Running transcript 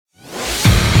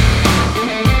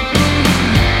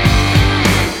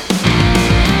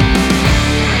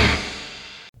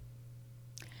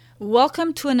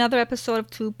Welcome to another episode of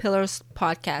Two Pillars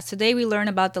Podcast. Today we learn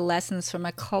about the lessons from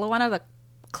one of the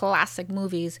classic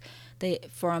movies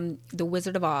from The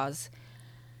Wizard of Oz.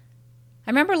 I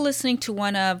remember listening to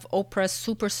one of Oprah's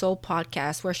Super Soul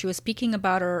podcasts where she was speaking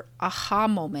about her aha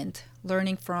moment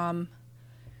learning from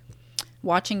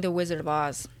watching The Wizard of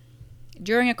Oz.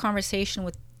 During a conversation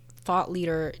with thought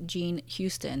leader Jean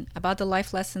Houston about the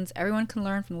life lessons everyone can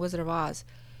learn from The Wizard of Oz,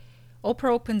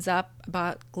 Oprah opens up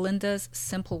about Glinda's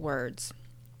simple words.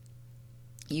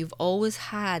 You've always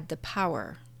had the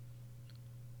power.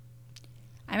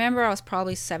 I remember I was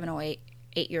probably 7 or 8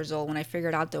 years old when I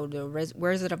figured out that The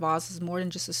Wizard of Oz is more than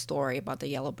just a story about the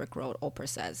yellow brick road, Oprah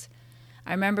says.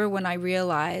 I remember when I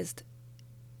realized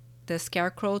the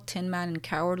Scarecrow, Tin Man, and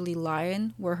Cowardly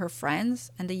Lion were her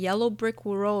friends, and the yellow brick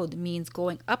road means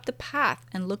going up the path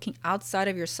and looking outside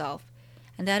of yourself,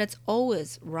 and that it's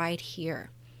always right here.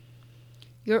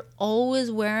 You're always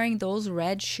wearing those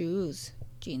red shoes,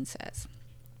 Jean says.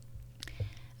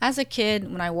 As a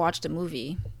kid, when I watched the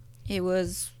movie, it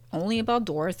was only about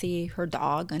Dorothy, her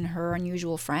dog, and her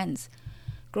unusual friends.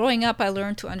 Growing up, I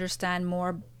learned to understand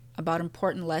more about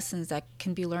important lessons that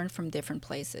can be learned from different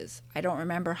places. I don't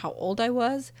remember how old I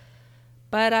was,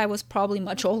 but I was probably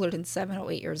much older than 7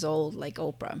 or 8 years old, like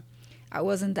Oprah. I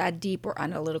wasn't that deep or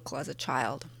analytical as a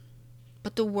child.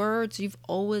 But the words, you've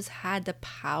always had the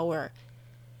power,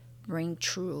 ring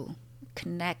true,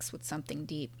 connects with something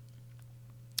deep.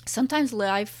 Sometimes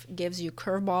life gives you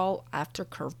curveball after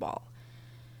curveball.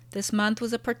 This month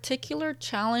was a particular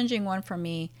challenging one for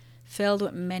me, filled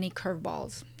with many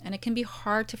curveballs, and it can be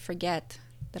hard to forget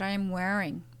that I am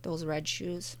wearing those red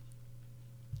shoes.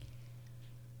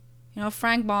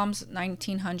 Frank Baum's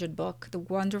 1900 book, The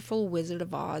Wonderful Wizard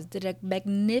of Oz, did a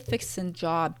magnificent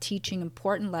job teaching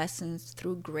important lessons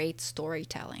through great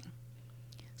storytelling.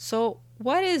 So,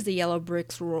 what is the Yellow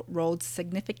Brick Road's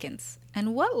significance,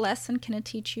 and what lesson can it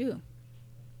teach you?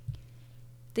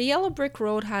 The Yellow Brick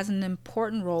Road has an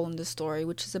important role in the story,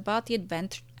 which is about the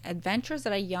adventures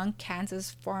that a young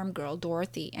Kansas farm girl,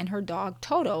 Dorothy, and her dog,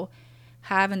 Toto,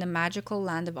 have in the magical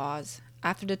land of Oz,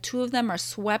 after the two of them are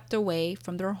swept away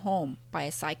from their home by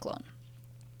a cyclone.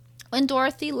 When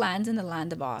Dorothy lands in the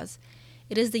land of Oz,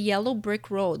 it is the Yellow Brick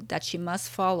Road that she must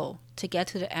follow to get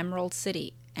to the Emerald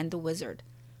City and the wizard,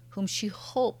 whom she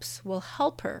hopes will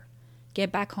help her get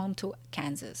back home to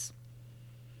Kansas.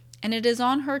 And it is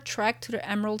on her trek to the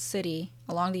Emerald City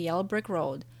along the Yellow Brick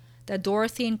Road that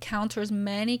Dorothy encounters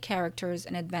many characters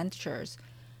and adventures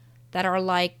that are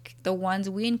like the ones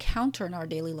we encounter in our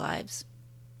daily lives.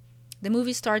 The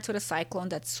movie starts with a cyclone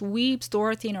that sweeps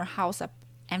Dorothy and her house up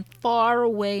and far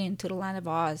away into the land of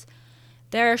Oz.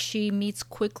 There she meets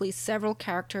quickly several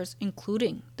characters,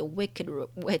 including the Wicked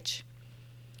Witch.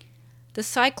 The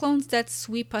cyclones that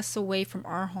sweep us away from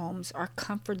our homes, our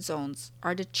comfort zones,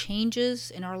 are the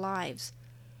changes in our lives.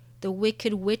 The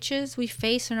wicked witches we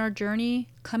face in our journey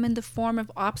come in the form of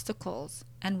obstacles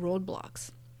and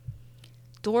roadblocks.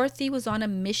 Dorothy was on a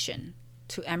mission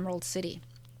to Emerald City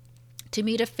to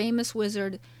meet a famous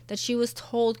wizard that she was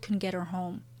told could get her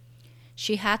home.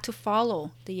 She had to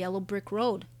follow the Yellow Brick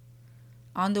Road.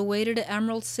 On the way to the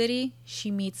Emerald City,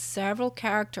 she meets several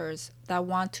characters that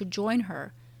want to join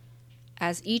her,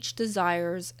 as each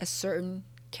desires a certain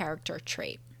character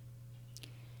trait.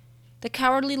 The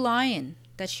Cowardly Lion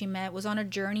that she met was on a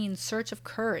journey in search of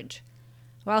courage.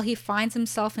 While he finds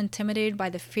himself intimidated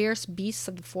by the fierce beasts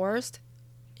of the forest,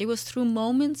 it was through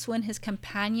moments when his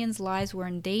companions' lives were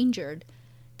endangered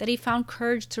that he found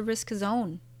courage to risk his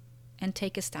own and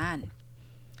take a stand.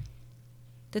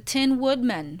 The Tin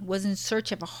Woodman was in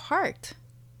search of a heart,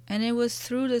 and it was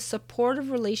through the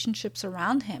supportive relationships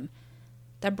around him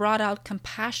that brought out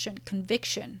compassion,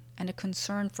 conviction, and a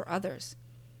concern for others.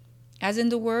 As in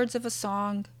the words of a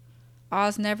song,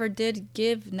 Oz never did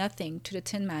give nothing to the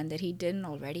Tin Man that he didn't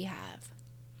already have.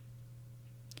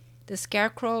 The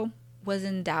Scarecrow was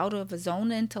endowed of his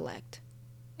own intellect,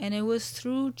 and it was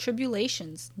through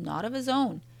tribulations, not of his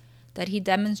own, that he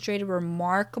demonstrated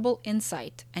remarkable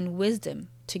insight and wisdom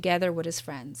together with his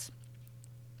friends.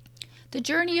 The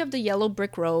journey of the Yellow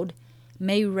Brick Road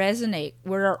may resonate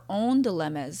with our own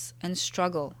dilemmas and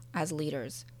struggle as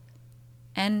leaders.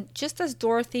 And just as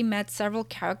Dorothy met several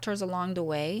characters along the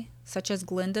way, such as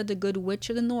Glinda, the Good Witch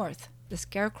of the North, the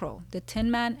Scarecrow, the Tin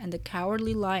Man, and the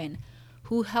Cowardly Lion,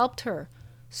 who helped her,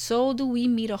 so do we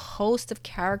meet a host of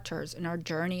characters in our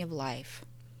journey of life.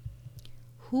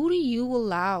 Who do you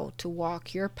allow to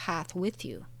walk your path with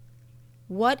you?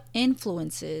 What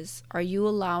influences are you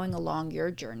allowing along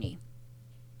your journey?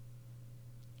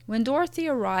 When Dorothy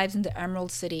arrives in the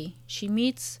Emerald City, she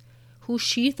meets who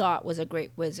she thought was a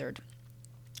great wizard.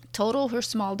 Total, her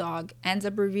small dog, ends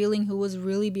up revealing who was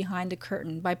really behind the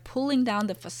curtain by pulling down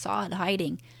the facade,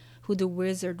 hiding who the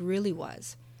wizard really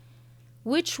was.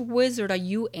 Which wizard are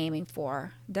you aiming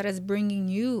for that is bringing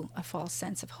you a false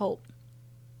sense of hope?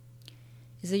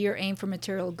 Is it your aim for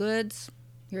material goods,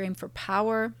 your aim for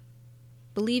power,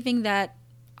 believing that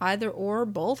either or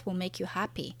both will make you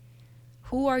happy?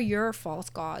 Who are your false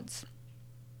gods?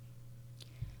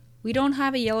 We don't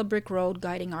have a yellow brick road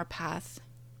guiding our path.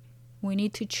 We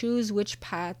need to choose which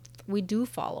path we do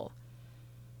follow.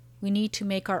 We need to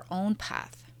make our own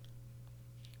path.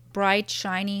 Bright,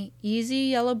 shiny, easy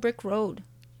yellow brick road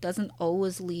doesn't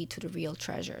always lead to the real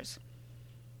treasures.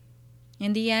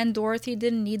 In the end, Dorothy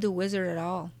didn't need the wizard at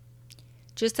all.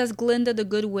 Just as Glinda the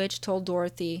Good Witch told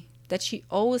Dorothy that she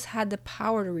always had the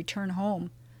power to return home,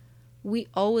 we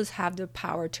always have the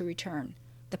power to return,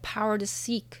 the power to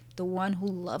seek the one who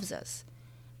loves us,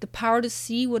 the power to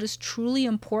see what is truly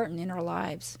important in our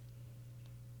lives.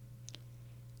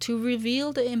 To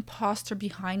reveal the imposter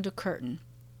behind the curtain,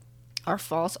 our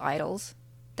false idols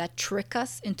that trick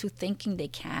us into thinking they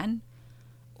can,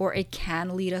 or it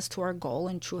can lead us to our goal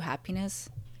and true happiness.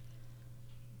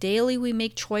 Daily we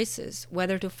make choices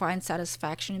whether to find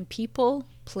satisfaction in people,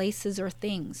 places, or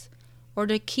things, or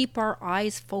to keep our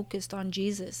eyes focused on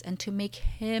Jesus and to make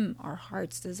Him our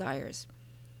heart's desires.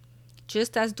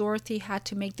 Just as Dorothy had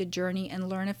to make the journey and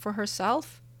learn it for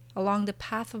herself, along the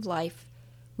path of life,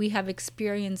 we have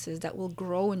experiences that will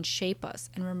grow and shape us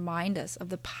and remind us of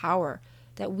the power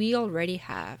that we already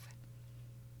have.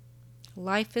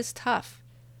 Life is tough,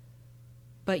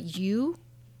 but you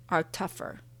are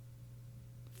tougher.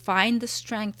 Find the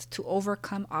strength to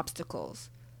overcome obstacles.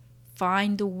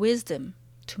 Find the wisdom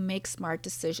to make smart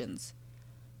decisions.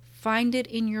 Find it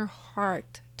in your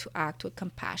heart to act with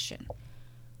compassion.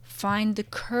 Find the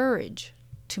courage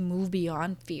to move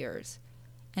beyond fears,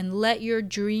 and let your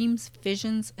dreams,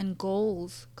 visions, and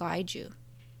goals guide you.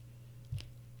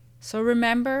 So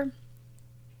remember,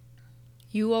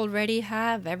 you already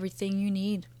have everything you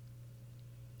need.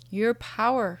 Your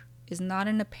power is not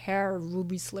in a pair of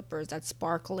ruby slippers that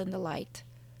sparkle in the light.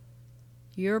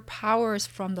 Your power is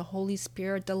from the Holy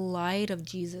Spirit, the light of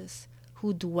Jesus,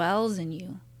 who dwells in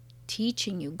you,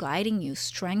 teaching you, guiding you,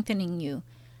 strengthening you,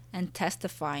 and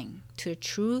testifying to the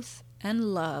truth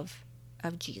and love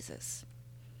of Jesus.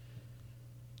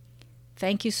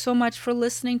 Thank you so much for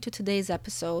listening to today's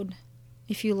episode.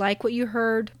 If you like what you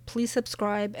heard, please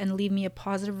subscribe and leave me a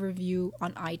positive review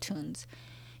on iTunes.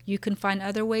 You can find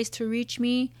other ways to reach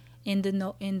me in the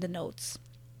notes.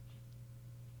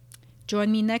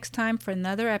 Join me next time for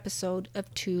another episode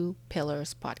of Two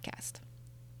Pillars Podcast.